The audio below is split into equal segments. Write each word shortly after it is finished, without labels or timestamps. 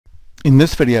In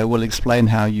this video we'll explain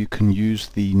how you can use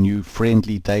the new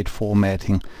friendly date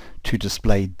formatting to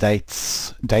display date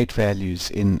values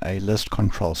in a list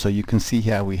control. So you can see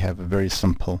here we have a very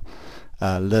simple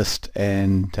list,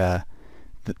 and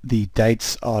the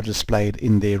dates are displayed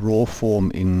in their raw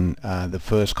form in the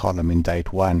first column in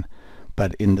date 1,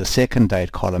 but in the second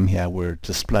date column here we're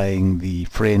displaying the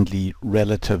friendly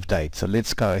relative date. So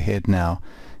let's go ahead now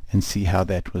and see how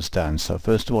that was done. So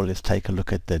first of all, let's take a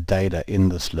look at the data in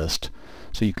this list.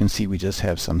 So you can see we just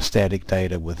have some static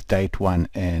data with date 1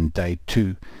 and date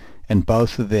 2, and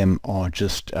both of them are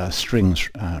just strings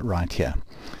right here.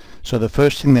 So the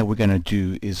first thing that we're going to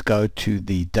do is go to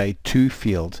the date 2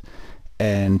 field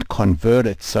and convert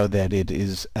it so that it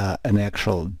is an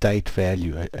actual date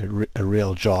value, a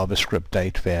real JavaScript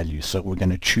date value. So we're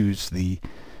going to choose the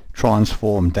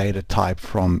transform data type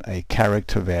from a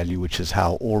character value, which is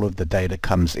how all of the data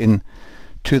comes in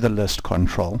to the list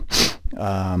control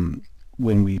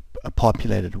when we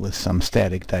populate it with some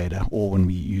static data, or when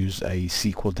we use a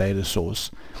SQL data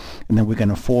source. And then we're going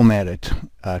to format it,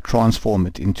 transform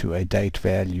it into a date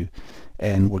value,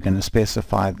 and we're going to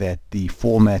specify that the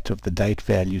format of the date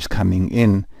values coming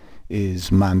in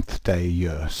is month, day,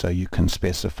 year. So you can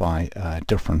specify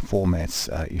different formats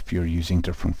if you're using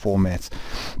different formats,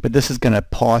 but this is going to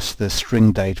pass the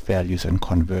string date values and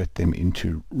convert them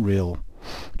into real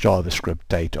JavaScript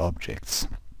date objects.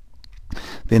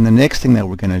 Then the next thing that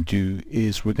we're going to do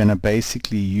is we're going to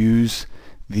basically use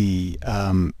the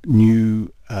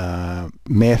new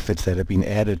methods that have been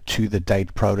added to the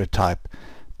date prototype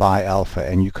by Alpha,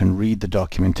 and you can read the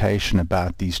documentation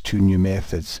about these two new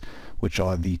methods, which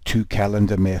are the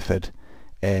toCalendar method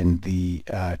and the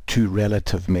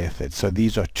toRelative method. So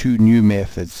these are two new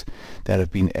methods that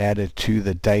have been added to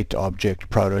the date object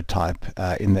prototype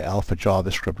in the Alpha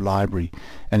JavaScript library.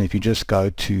 And if you just go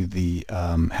to the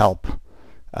help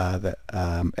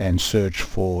and search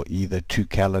for either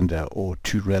toCalendar or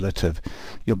toRelative,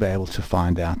 you'll be able to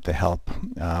find out the help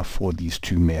for these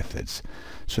two methods.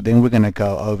 So then we're going to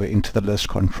go over into the list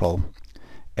control,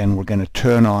 and we're going to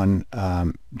turn on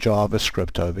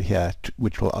JavaScript over here,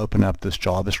 which will open up this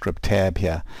JavaScript tab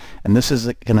here. And this is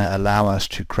going to allow us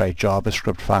to create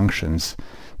JavaScript functions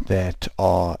that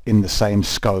are in the same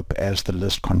scope as the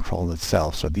list control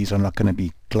itself. So these are not going to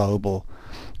be global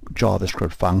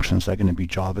JavaScript functions. They're going to be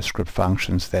JavaScript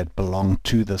functions that belong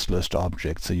to this list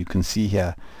object. So you can see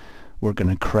here we're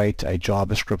going to create a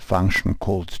JavaScript function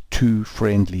called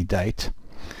toFriendlyDate,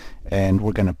 and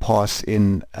we're going to pass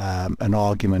in an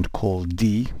argument called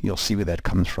D. You'll see where that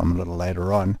comes from a little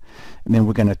later on. And then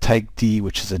we're going to take D,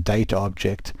 which is a date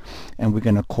object, and we're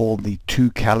going to call the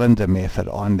toCalendar method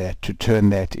on that to turn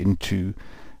that into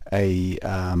a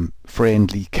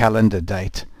friendly calendar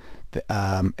date.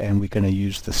 And we're going to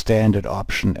use the standard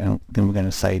option, and then we're going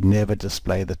to say never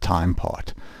display the time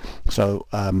part. So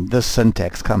this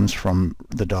syntax comes from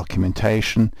the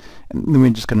documentation, and then we're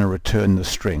just going to return the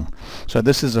string. So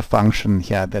this is a function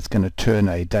here that's going to turn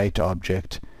a date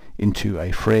object into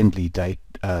a friendly date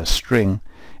string.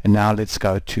 And now let's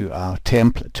go to our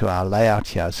template, to our layout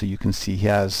here. So you can see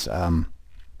here's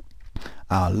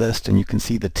our list, and you can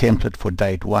see the template for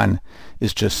date 1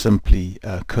 is just simply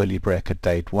curly bracket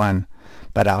date 1,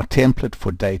 but our template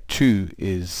for date 2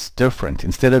 is different.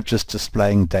 Instead of just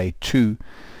displaying date 2,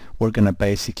 we're going to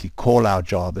basically call our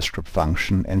JavaScript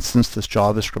function, and since this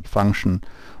JavaScript function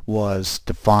was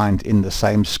defined in the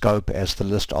same scope as the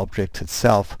list object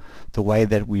itself, the way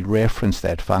that we reference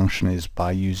that function is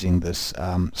by using this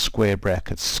square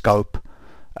bracket scope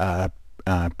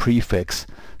prefix.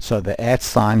 So the @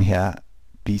 sign here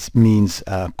means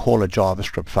call a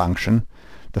JavaScript function.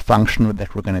 The function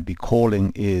that we're going to be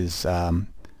calling is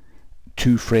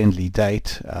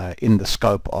toFriendlyDate in the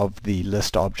scope of the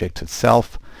list object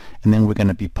itself, and then we're going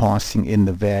to be passing in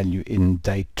the value in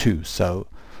date 2. So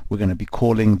we're going to be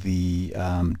calling the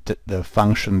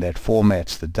function that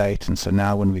formats the date. And so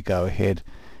now when we go ahead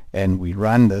and we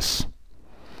run this,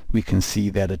 we can see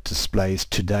that it displays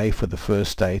today for the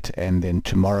first date and then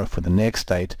tomorrow for the next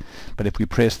date. But if we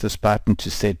press this button to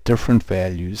set different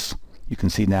values, you can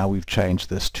see now we've changed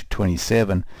this to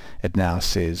 27. It now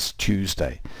says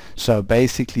Tuesday. So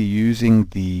basically using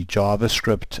the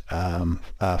JavaScript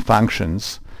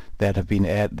functions that have been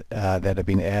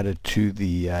added to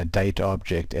the date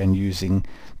object, and using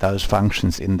those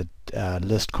functions in the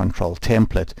list control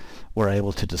template, we're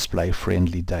able to display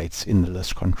friendly dates in the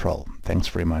list control. Thanks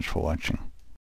very much for watching.